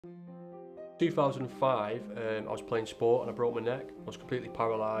2005, I was playing sport and I broke my neck. I was completely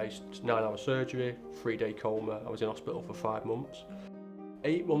paralysed, 9-hour surgery, 3-day coma. I was in hospital for 5 months.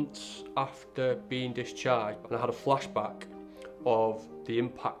 8 months after being discharged, and I had a flashback of the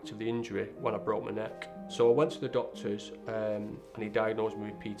impact of the injury when I broke my neck. So I went to the doctors and he diagnosed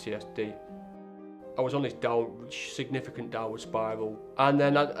me with PTSD. I was on this significant downward spiral, and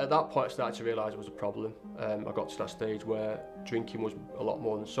then at that point I started to realise it was a problem. I got to that stage where drinking was a lot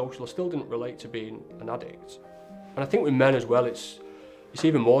more than social. I still didn't relate to being an addict. And I think with men as well, it's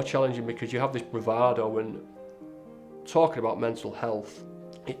even more challenging because you have this bravado, and talking about mental health,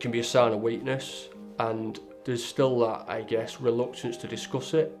 it can be a sign of weakness, and there's still that, I guess, reluctance to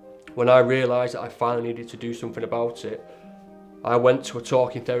discuss it. When I realised that I finally needed to do something about it, I went to a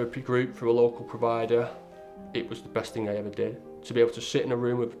talking therapy group through a local provider. It was the best thing I ever did. To be able to sit in a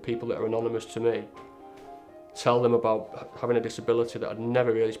room with people that are anonymous to me, tell them about having a disability that I'd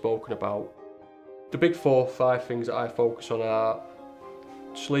never really spoken about. The big 4 or 5 things that I focus on are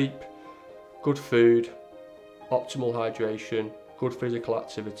sleep, good food, optimal hydration, good physical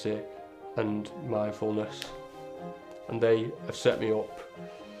activity, and mindfulness. And they have set me up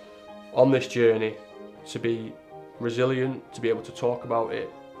on this journey to be resilient, to be able to talk about it,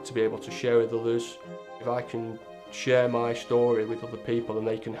 to be able to share with others. If I can share my story with other people and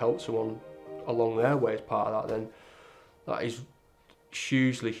they can help someone along their way as part of that, then that is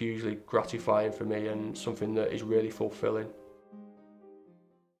hugely, hugely gratifying for me and something that is really fulfilling.